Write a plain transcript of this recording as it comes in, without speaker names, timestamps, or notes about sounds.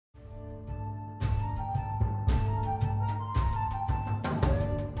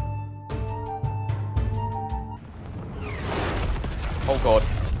Oh god,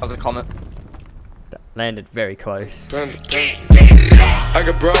 that was a comet. That landed very close. I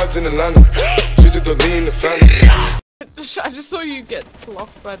got broads in Atlanta. She's at the lean, the family. I just saw you get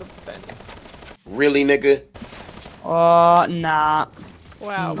blocked by the fence. Really, nigga? Oh, nah.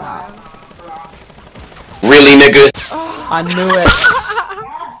 Wow, man. Really, nigga? I knew it.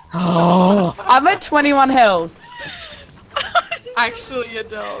 Oh, I'm at 21 health. Actually, a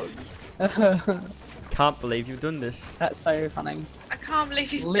dog. Can't believe you've done this. That's so funny. I can't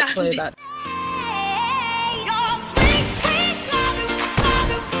believe you've Literally done that.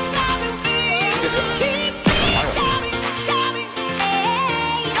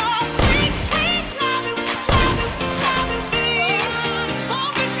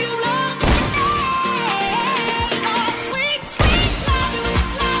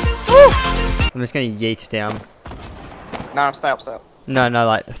 I'm just gonna yeet down. No, stay up, stay up. No,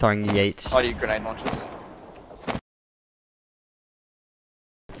 like throwing yeets. Oh, you grenade launchers.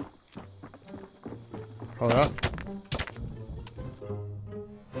 Hold up.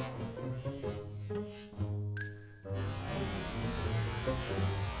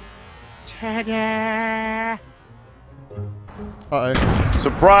 Ta-da! Uh-oh.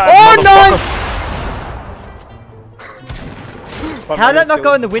 Surprise! Oh no! How did that not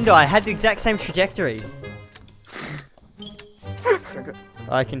go in the window? I had the exact same trajectory.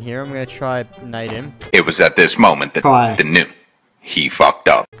 I can hear him. I'm gonna try nade him. It was at this moment that the knew he fucked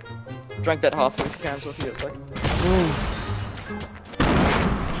up. Drink that half if you can, so if you get a second.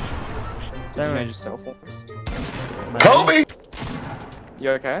 Don't Manage yourself almost. Kobe!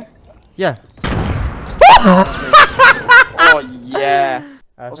 You okay? Yeah. Oh yes.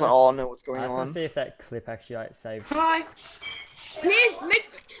 I was like, oh no, what's going I on? want to see if that clip actually like saved. Hi. Please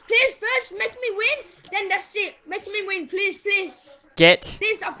first make me win, then that's it. Make me win, please. Get.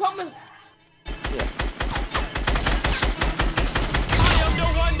 Please, I promise. Yeah.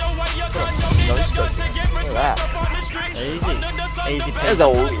 Look at that. Easy. Easy There's peasy. a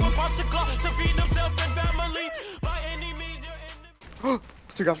There's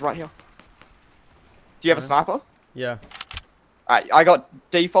two guys right here. Do you have a sniper? Yeah. Alright, I got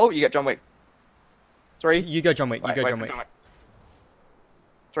default, you get John Wick. 3. You go John Wick. You Wait, go wait John for Wick.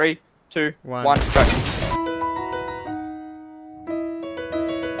 3, 2, One. 1, go.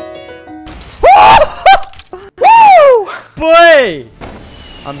 Woo! Boy!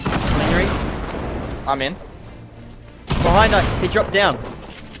 I'm Henry. I'm in. Behind us. He dropped down.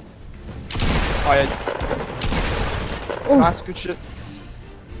 Oh yeah. Nice, good shit.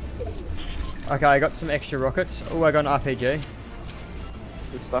 Okay, I got some extra rockets. Oh, I got an RPG.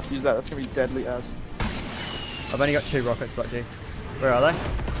 Good stuff. Use that. That's gonna be deadly as. I've only got 2 rockets, but G. Where are they?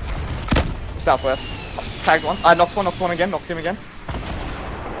 Southwest. Tagged one. I knocked one again. Knocked him again.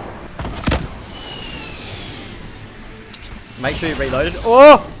 Make sure you reloaded.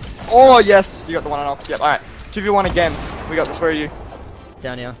 Oh! Oh yes, you got the one on off. Yep. All right. 2v1 again. We got this. Where are you?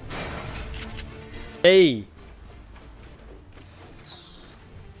 Down here. Hey.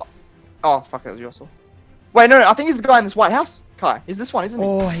 Oh fuck, that was your soul. Wait, no, I think he's the guy in this white house. Kai, he's this one, isn't he?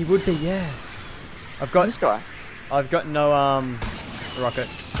 Oh, he would be, yeah. I've got This guy. I've got no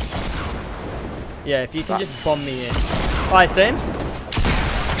rockets. Yeah, if you can just bomb me in. Oh, I see him.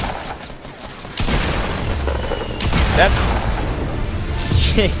 Dead.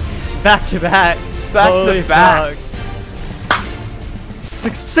 Back to back. Back to back.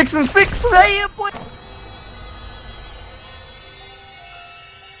 Fuck. 6 and 6. There, boy.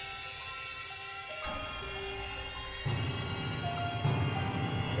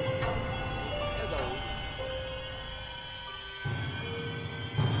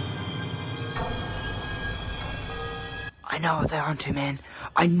 I know what they're onto, man.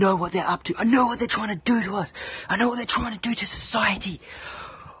 I know what they're up to. I know what they're trying to do to us. I know what they're trying to do to society.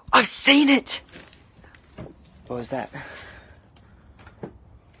 I've seen it. What was that?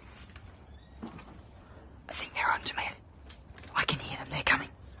 I think they're onto me. I can hear them. They're coming.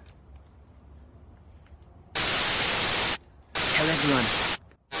 Tell everyone.